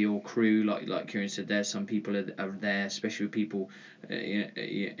family or crew, like Kieran said, there's some people are there, especially with people,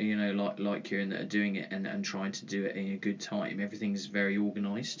 like Kieran, that are doing it and trying to do it in a good time. Everything's very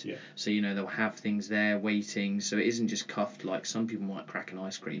organised. Yeah. So they'll have things there waiting. So it isn't just cuffed like some people might crack an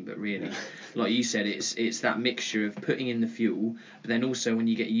ice cream, but really, like you said, it's that mixture of putting in the fuel, but then also when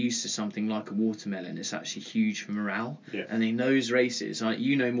you get used to something like a watermelon, it's actually huge for morale. Yeah. And in those races,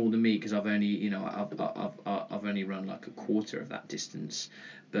 you know more than me because I've only I've only run like a quarter of that distance.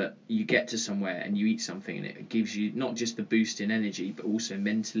 But you get to somewhere and you eat something and it gives you not just the boost in energy, but also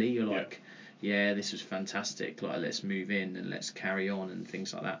mentally you're like, yeah, this was fantastic, like let's move in and let's carry on and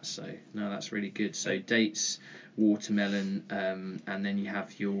things like that. So no, that's really good. So dates, watermelon, and then you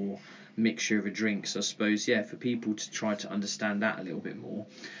have your mixture of a drink. So I suppose for people to try to understand that a little bit more,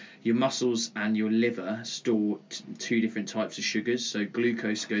 your muscles and your liver store two different types of sugars. So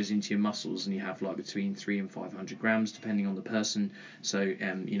glucose goes into your muscles, and you have like between 300 and 500 grams, depending on the person. So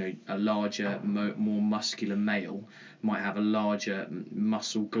a larger, more muscular male might have a larger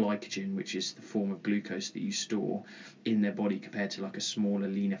muscle glycogen, which is the form of glucose that you store in their body, compared to like a smaller,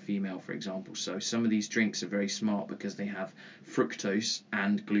 leaner female, for example. So some of these drinks are very smart because they have fructose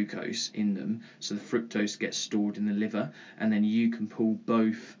and glucose in them. So the fructose gets stored in the liver, and then you can pull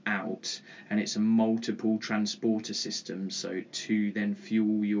both out, and it's a multiple transporter system, so to then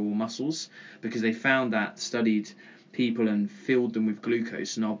fuel your muscles, because they found that studied people and filled them with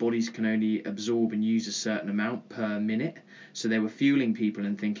glucose, and our bodies can only absorb and use a certain amount per minute. So they were fueling people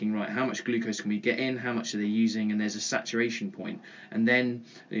and thinking, right, how much glucose can we get in, how much are they using, and there's a saturation point. And then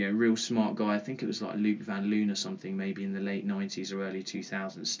real smart guy, I think it was like Luke Van Loon or something, maybe in the late 90s or early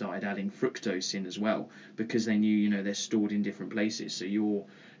 2000s, started adding fructose in as well, because they knew they're stored in different places. So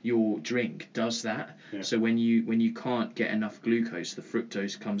your drink does that. So when you can't get enough glucose, the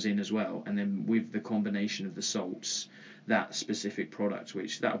fructose comes in as well, and then with the combination of the salts, that specific product,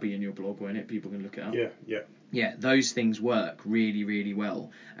 which that'll be in your blog, won't it? People can look it up. Yeah, those things work really, really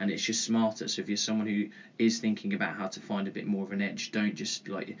well, and it's just smarter. So if you're someone who is thinking about how to find a bit more of an edge, don't just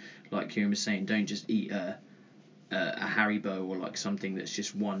like Kieran was saying, don't just eat a Haribo or like something that's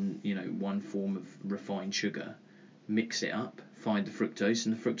just one form of refined sugar. Mix it up, find the fructose,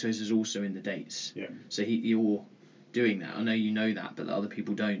 and the fructose is also in the dates. So you're doing that. I know you know that, but the other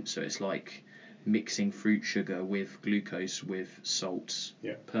people don't. So it's like mixing fruit sugar with glucose with salts.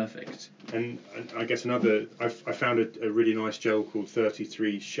 Perfect. And I guess I found a really nice gel called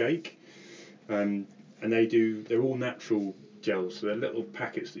 33 Shake, and they're all natural gels. So they're little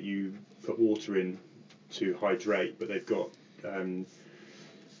packets that you put water in to hydrate, but they've got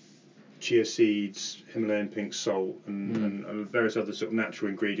chia seeds, Himalayan pink salt, and various other sort of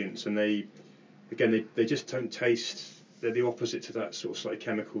natural ingredients. And they just don't taste. They're the opposite to that sort of slightly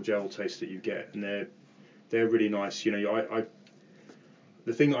chemical gel taste that you get, and they're really nice.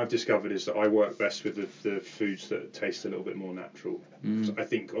 The thing that I've discovered is that I work best with the foods that taste a little bit more natural. So I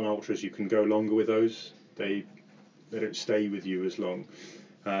think on ultras you can go longer with those. They don't stay with you as long.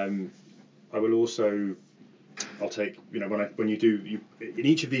 I'll take, when you do, in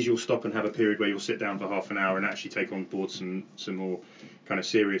each of these you'll stop and have a period where you'll sit down for half an hour and actually take on board some more kind of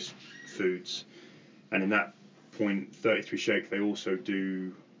serious foods. And in that point, 33 Shake, they also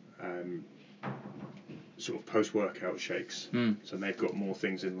do sort of post-workout shakes. So they've got more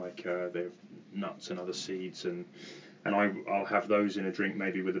things in, like they have nuts and other seeds, and I'll have those in a drink,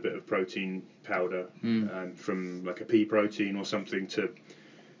 maybe with a bit of protein powder from like a pea protein or something.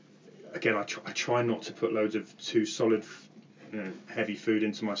 I try not to put loads of too solid heavy food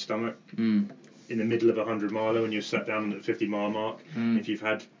into my stomach. Mm. In the middle of a 100-miler when you're sat down at the 50-mile mark, if you've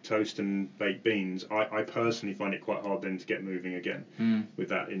had toast and baked beans, I personally find it quite hard then to get moving again with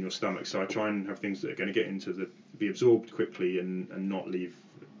that in your stomach. So I try and have things that are going to get be absorbed quickly and not leave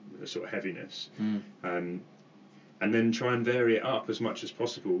a sort of heaviness. And then try and vary it up as much as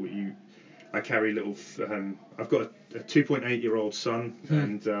possible. I carry little. I've got a 2.8-year-old son,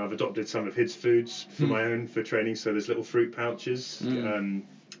 and I've adopted some of his foods for my own for training. So there's little fruit pouches.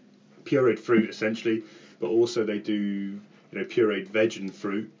 Pureed fruit essentially, but also they do pureed veg and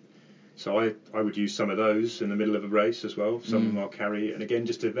fruit. So I would use some of those in the middle of a race as well. Some of them I'll carry, and again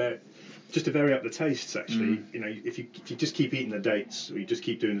just to vary up the tastes actually. If you just keep eating the dates or you just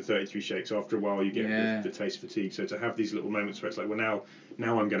keep doing the 33 shakes, after a while you get the taste fatigue. So to have these little moments where it's like, well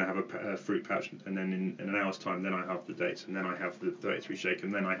now I'm going to have a fruit pouch, and then in an hour's time then I have the dates, and then I have the 33 shake,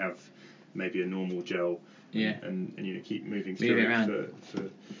 and then I have maybe a normal gel. And keep moving through it around.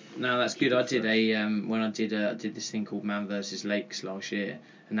 No, that's good. I did when I did this thing called Man vs Lakes last year,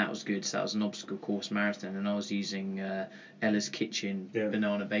 and that was good. So that was an obstacle course marathon, and I was using Ella's Kitchen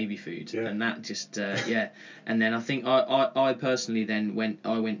banana baby food, and that just And then I think I personally then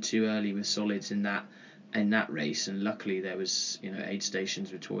went too early with solids in that race, and luckily there was aid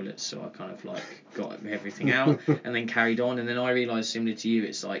stations with toilets, so I kind of like got everything out and then carried on. And then I realised, similar to you,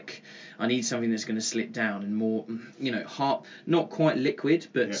 it's like I need something that's going to slip down and more not quite liquid,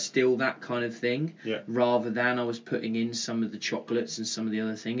 but still that kind of thing, rather than I was putting in some of the chocolates and some of the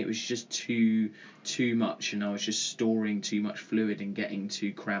other thing. It was just too much, and I was just storing too much fluid and getting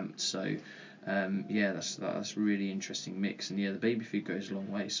too cramped. So that's really interesting mix. And the baby food goes a long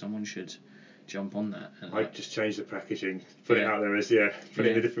way. Someone should jump on that. And I just changed the packaging, put it out there as put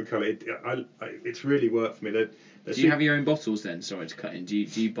it in a different colour. It's really worked for me. Do you have your own bottles then? Sorry to cut in. Do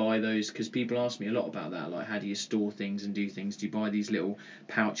you buy those? Because people ask me a lot about that. Like, how do you store things and do things? Do you buy these little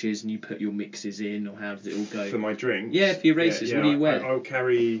pouches and you put your mixes in, or how does it all go? For my drinks? Yeah, for your races. What do you wear? I'll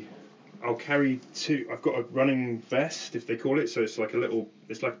carry two. I've got a running vest, if they call it. So it's like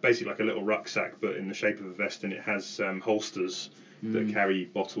basically like a little rucksack, but in the shape of a vest, and it has holsters that carry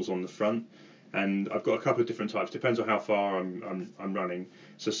bottles on the front. And I've got a couple of different types. Depends on how far I'm running.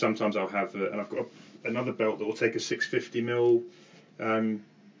 So sometimes I'll have, and I've got another belt that will take a 650ml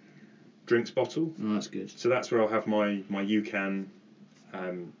drinks bottle. Oh, that's good. So that's where I'll have my UCAN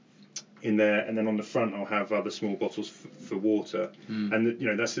in there, and then on the front I'll have other small bottles for water. And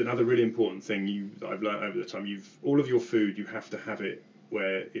that's another really important thing I've learned over the time. All of your food, you have to have it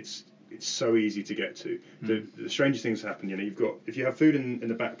where it's so easy to get to. The strangest things happen. If you have food in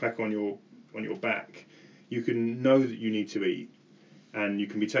the backpack on your back, you can know that you need to eat, and you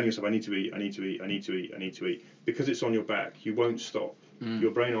can be telling yourself, I need to eat, I need to eat, I need to eat, I need to eat. Because it's on your back, you won't stop.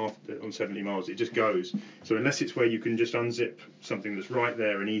 Your brain on 70 miles, it just goes. So unless it's where you can just unzip something that's right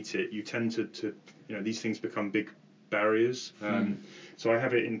there and eat it, you tend to these things become big barriers. So I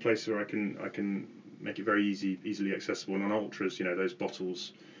have it in places where I can make it very easily accessible. And on ultras, those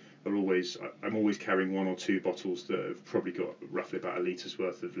bottles I'm always carrying one or two bottles that have probably got roughly about a litre's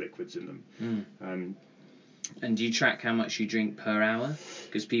worth of liquids in them. And do you track how much you drink per hour?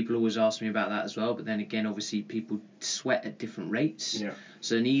 Because people always ask me about that as well. But then again, obviously, people sweat at different rates. Yeah.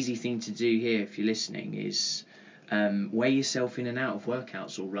 So an easy thing to do here, if you're listening, is weigh yourself in and out of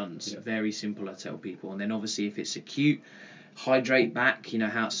workouts or runs. Very simple, I tell people. And then obviously, if it's acute, hydrate back.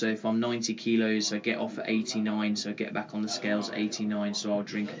 So if I'm 90 kilos, I get off at 89, so I get back on the scales at 89, so I'll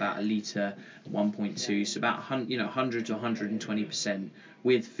drink about a litre, 1.2, so about 100 to 120%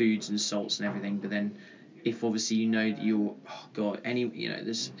 with foods and salts and everything. But then if obviously that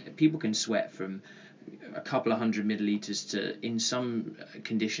there's people can sweat from a couple of 100 milliliters to, in some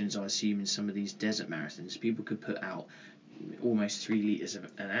conditions, I assume in some of these desert marathons, people could put out almost 3 litres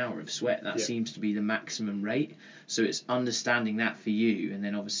an hour of sweat. That seems to be the maximum rate. So it's understanding that for you, and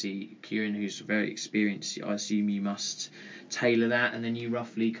then obviously Kieran, who's very experienced, I assume you must tailor that, and then you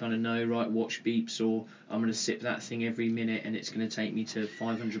roughly kind of know, right, watch beeps, or I'm going to sip that thing every minute and it's going to take me to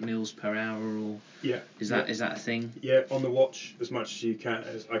 500 mils per hour, or is that a thing? Yeah, on the watch as much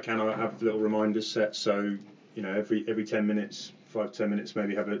as I can. I have little reminders set, so every 10 minutes, 5-10 minutes,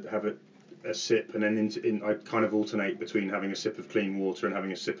 maybe have a sip, and then I kind of alternate between having a sip of clean water and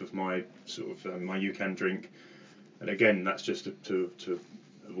having a sip of my sort of my UCAN drink. And again, that's just to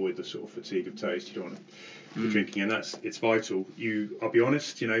avoid the sort of fatigue of taste. You don't want to be drinking, and it's vital. I'll be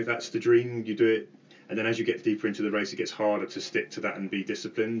honest, that's the dream. You do it, and then as you get deeper into the race, it gets harder to stick to that and be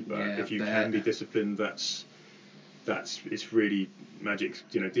disciplined. But if you can be disciplined, it's really magic.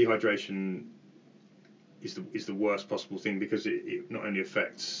 Dehydration is the worst possible thing, because it not only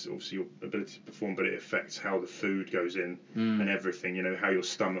affects obviously your ability to perform, but it affects how the food goes in and everything. How your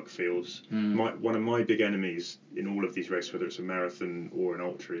stomach feels. One of my big enemies in all of these races, whether it's a marathon or an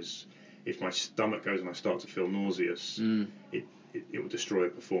ultra, is if my stomach goes and I start to feel nauseous. It will destroy a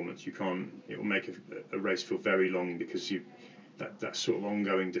performance. You can't. It will make a race feel very long, because that sort of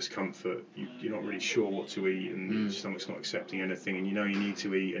ongoing discomfort. You're not really sure what to eat, and your stomach's not accepting anything, and you need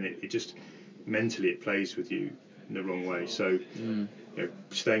to eat, and it just mentally it plays with you in the wrong way. So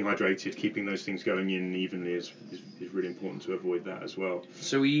staying hydrated, keeping those things going in evenly is really important to avoid that as well.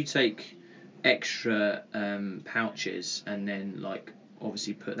 So will you take extra pouches and then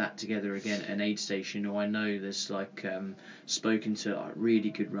obviously put that together again at an aid station? Or I know there's spoken to a really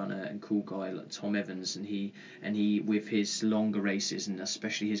good runner and cool guy like Tom Evans, and he with his longer races, and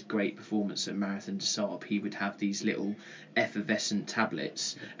especially his great performance at Marathon des Sables, he would have these little effervescent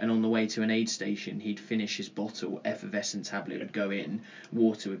tablets, and on the way to an aid station he'd finish his bottle, effervescent tablet would go in,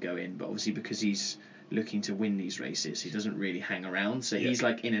 water would go in, but obviously because he's looking to win these races, he doesn't really hang around, so he's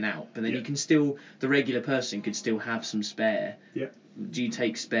in and out, but then you can still, the regular person could still have some spare. Do you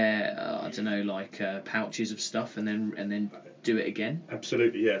take spare, pouches of stuff and then do it again?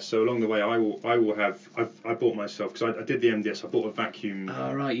 Absolutely, yeah. So along the way, I will have. I bought myself, because I did the MDS. I bought a vacuum.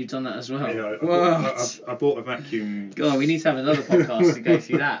 Oh right, you've done that as well. Yeah, I bought a vacuum. God, we need to have another podcast to go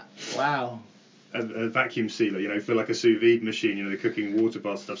through that. Wow. A vacuum sealer, for like a sous vide machine, the cooking water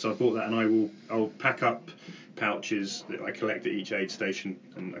bath stuff. So I bought that, and I'll pack up pouches that I collect at each aid station,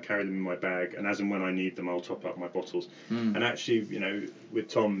 and I carry them in my bag, and as and when I need them, I'll top up my bottles. And actually, with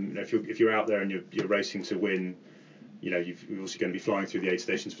Tom, if you're out there and you're racing to win, you're obviously going to be flying through the aid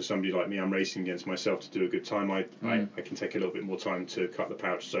stations. For somebody like me, I'm racing against myself to do a good time. I can take a little bit more time to cut the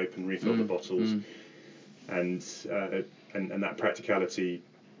pouches open, refill the bottles, and that practicality.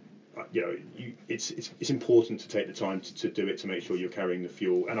 It's important to take the time to do it, to make sure you're carrying the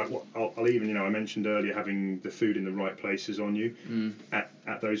fuel. And I'll even, I mentioned earlier, having the food in the right places on you.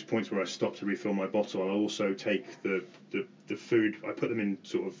 At those points where I stop to refill my bottle, I'll also take the food. I put them in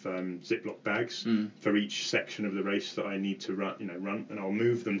sort of Ziploc bags for each section of the race that I need to run, and I'll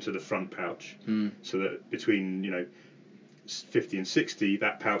move them to the front pouch, so that between 50 and 60,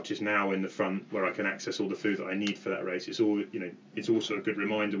 that pouch is now in the front, where I can access all the food that I need for that race. It's also a good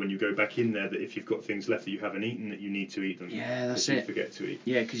reminder when you go back in there, that if you've got things left that you haven't eaten, that you need to eat them. Yeah, that's it. You forget to eat.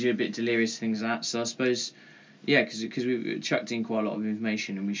 Yeah, because you're a bit delirious, things like that. So I suppose, yeah, because we've chucked in quite a lot of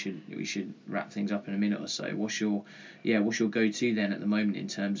information, and we should wrap things up in a minute or so. What's your go-to then at the moment in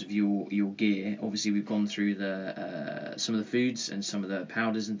terms of your gear? Obviously, we've gone through the some of the foods and some of the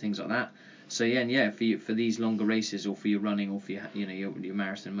powders and things like that. So for these longer races, or for your running, or for your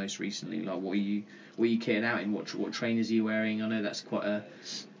marathon most recently, what are you kitted out in? What trainers are you wearing? I know that's quite a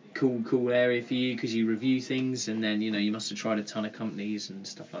cool area for you, because you review things, and then you must have tried a ton of companies and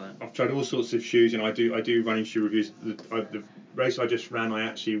stuff like that. I've tried all sorts of shoes, and I do running shoe reviews. The race I just ran, I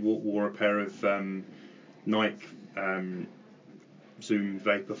actually wore a pair of Nike Zoom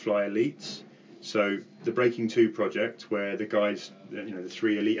Vaporfly Elites. So the Breaking 2 project, where the guys, the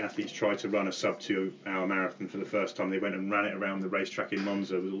 3 elite athletes, tried to run a sub 2 hour marathon for the first time. They went and ran it around the racetrack in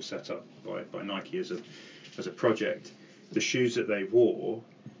Monza. It was all set up by Nike as a project. The shoes that they wore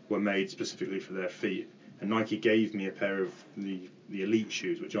were made specifically for their feet, and Nike gave me a pair of the elite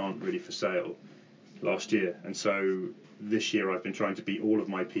shoes, which aren't really for sale, last year. And so this year I've been trying to beat all of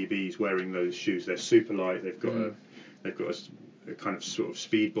my PBs wearing those shoes. They're super light. They've got a kind of sort of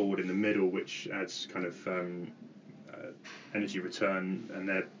speed board in the middle, which adds kind of energy return, and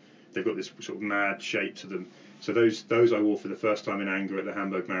they've got this sort of mad shape to them. So those I wore for the first time in anger at the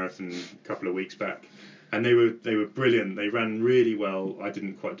Hamburg Marathon a couple of weeks back, and they were brilliant. They ran really well. I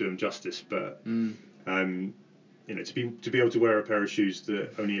didn't quite do them justice, but to be able to wear a pair of shoes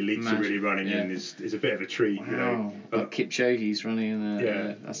that only elites are really running in is a bit of a treat. Wow. Like Kipchoge's running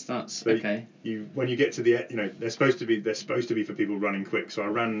in that's nuts. So okay. When you get to the they're supposed to be for people running quick. So I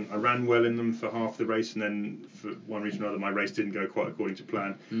ran well in them for half the race, and then for one reason or another my race didn't go quite according to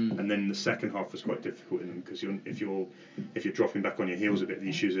plan. And then the second half was quite difficult in them, because if you're dropping back on your heels a bit,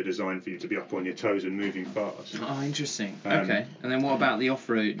 these shoes are designed for you to be up on your toes and moving fast. Oh, interesting. Okay. And then what about the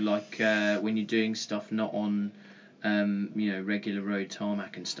off-road, when you're doing stuff not on regular road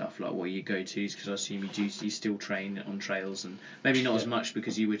tarmac and stuff, what are your go-tos? Because I assume you still train on trails, and maybe not as much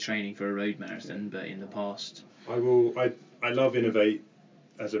because you were training for a road marathon, but in the past. I love Innovate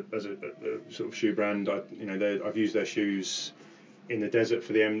as a sort of shoe brand. I've used their shoes in the desert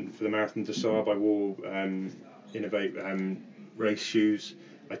for the Marathon des Sables. I wore Innovate race shoes.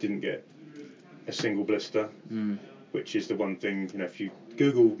 I didn't get a single blister, which is the one thing, if you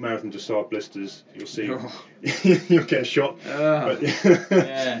Google Marathon Dossard blisters, you'll see Oh. you'll get a shock. But,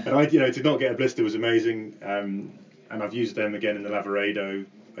 Yeah. and I, to not get a blister was amazing. And I've used them again in the Lavaredo.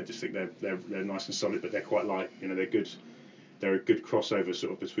 I just think they're nice and solid, but they're quite light. They're good. They're a good crossover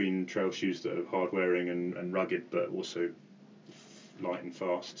sort of between trail shoes that are hard wearing and rugged, but also light and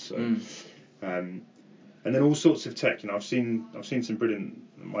fast. So. And then all sorts of tech. I've seen some brilliant.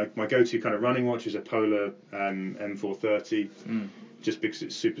 My go-to kind of running watch is a Polar M430, just because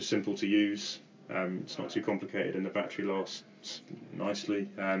it's super simple to use. It's not too complicated, and the battery lasts nicely.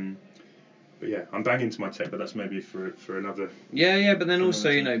 But yeah, I'm banging into my tech, but that's maybe for another. Yeah, but then also,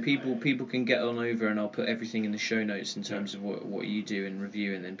 time. people can get on over, and I'll put everything in the show notes in terms of what you do in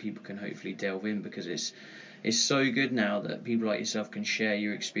review, and then people can hopefully delve in, because it's so good now that people like yourself can share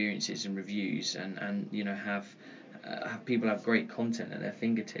your experiences and reviews, and have people have great content at their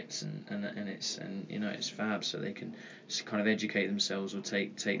fingertips, and it's fab, so they can just kind of educate themselves or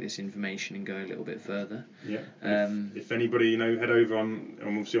take this information and go a little bit further. Yeah. If anybody head over on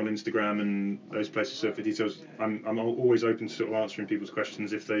obviously on Instagram and those places for details. I'm always open to sort of answering people's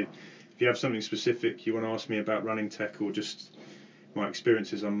questions. If you have something specific you want to ask me about running tech or just my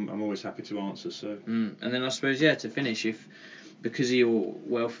experiences, I'm always happy to answer. So. And then I suppose to finish, because of your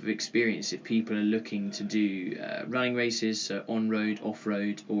wealth of experience, if people are looking to do running races, so on road, off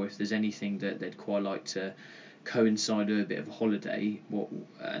road, or if there's anything that they'd quite like to coincide with a bit of a holiday,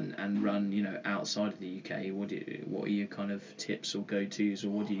 and run outside of the UK, what are your kind of tips or go-tos, or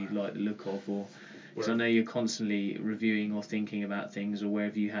what do you like the look of, or because I know you're constantly reviewing or thinking about things, or where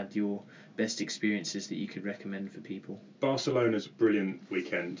have you had your best experiences that you could recommend for people? Barcelona's a brilliant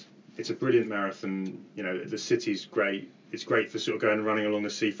weekend. It's a brilliant marathon. The city's great. It's great for sort of going and running along the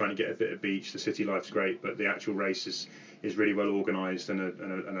seafront. You get a bit of beach. The city life's great, but the actual race is really well organised and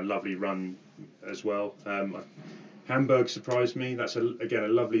a lovely run as well. Hamburg surprised me. That's again a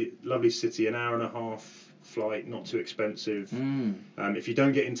lovely city. An hour and a half flight, not too expensive. If you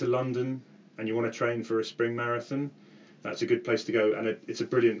don't get into London and you want to train for a spring marathon, that's a good place to go. And it's a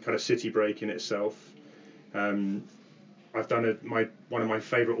brilliant kind of city break in itself. I've done one of my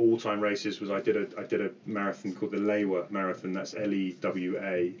favourite all-time races was I did a marathon called the Lewa Marathon. That's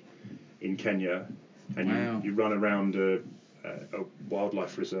Lewa in Kenya, and Wow. you run around a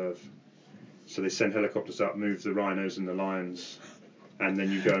wildlife reserve. So they send helicopters up, move the rhinos and the lions, and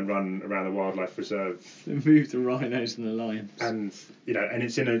then you go and run around the wildlife reserve. They move the rhinos and the lions. And and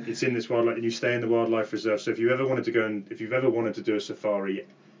it's in this wildlife, and you stay in the wildlife reserve. So if you've ever wanted to do a safari,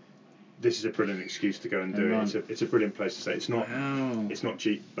 this is a brilliant excuse to go and do it. It's a brilliant place to stay. It's not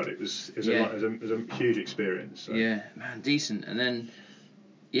cheap, but it was a huge experience. So. Yeah, man, decent. And then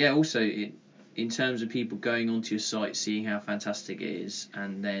also in terms of people going onto your site, seeing how fantastic it is,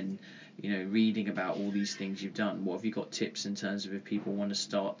 and then reading about all these things you've done, what have you got tips in terms of if people want to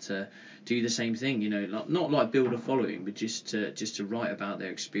start to do the same thing, not like build a following, but just to write about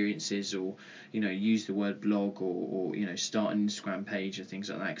their experiences, or use the word blog, or start an Instagram page or things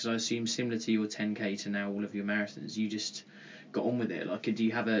like that, because I assume similar to your 10k to now all of your marathons, you just got on with it. Like, do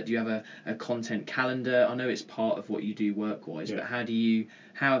you have a content calendar? I know it's part of what you do work wise, but how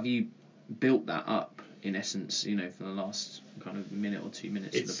have you built that up, in essence, for the last kind of minute or 2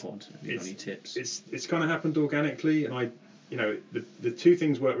 minutes of the pod? Have you got any tips? It's kind of happened organically, and the two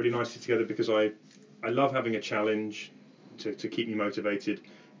things work really nicely together, because I love having a challenge to keep me motivated,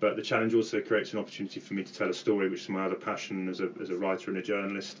 but the challenge also creates an opportunity for me to tell a story, which is my other passion as a writer and a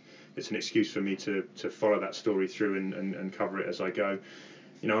journalist. It's an excuse for me to follow that story through and cover it as I go.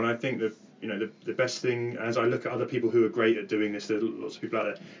 And I think that the best thing, as I look at other people who are great at doing this, there's lots of people out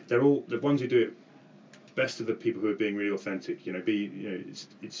there. They're all the ones who do it best of the people who are being really authentic.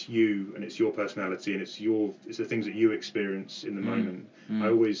 It's you, and it's your personality, and it's the things that you experience in the moment. I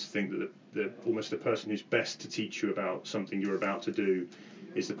always think that almost the person who's best to teach you about something you're about to do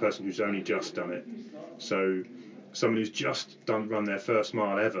is the person who's only just done it. So someone who's just run their first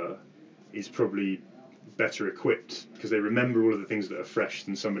mile ever is probably better equipped, because they remember all of the things that are fresh,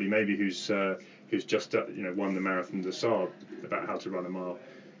 than somebody maybe who's just won the Marathon des Sables, about how to run a mile.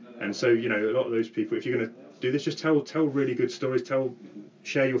 And so a lot of those people, if you're going to do this, just tell really good stories.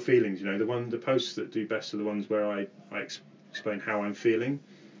 Share your feelings. The posts that do best are the ones where I explain how I'm feeling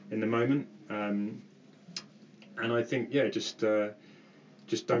in the moment. And I think just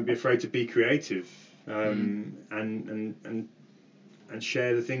don't be afraid to be creative, and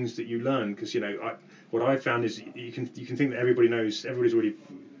share the things that you learn, because what I've found is you can think that everybody's already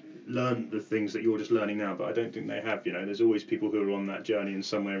learned the things that you're just learning now, but I don't think they have. There's always people who are on that journey and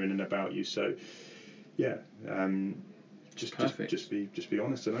somewhere in and about you. So Perfect. Just be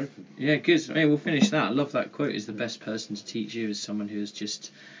honest and open. Yeah, good. I mean, we'll finish that. I love that quote. Is the best person to teach you is someone who has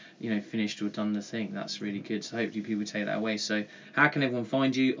just, finished or done the thing. That's really good. So hopefully people take that away. So how can everyone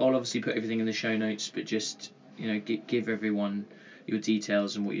find you? I'll obviously put everything in the show notes, but just give everyone your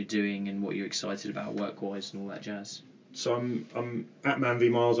details and what you're doing and what you're excited about work-wise and all that jazz. So I'm at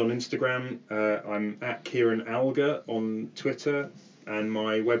ManVMiles on Instagram. I'm at Kieran Alger on Twitter, and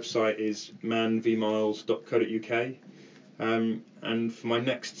my website is manvmiles.co.uk. And for my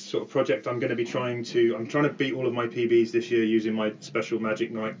next sort of project, I'm trying to beat all of my PBs this year using my special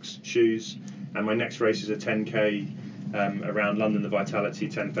Magic Nikes shoes. And my next race is a 10k around London, the Vitality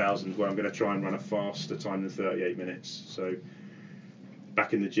 10,000, where I'm going to try and run a faster time than 38 minutes. So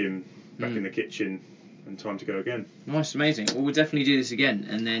back in the gym, back in the kitchen, and time to go again. Nice, amazing. Well, we'll definitely do this again,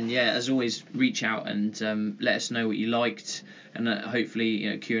 and then as always, reach out and let us know what you liked, and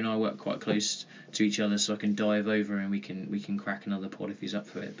hopefully, Q and I work quite close to each other, so I can dive over and we can crack another pod if he's up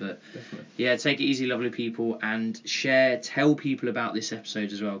for it. But definitely. Take it easy, lovely people, and tell people about this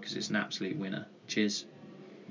episode as well because it's an absolute winner. Cheers.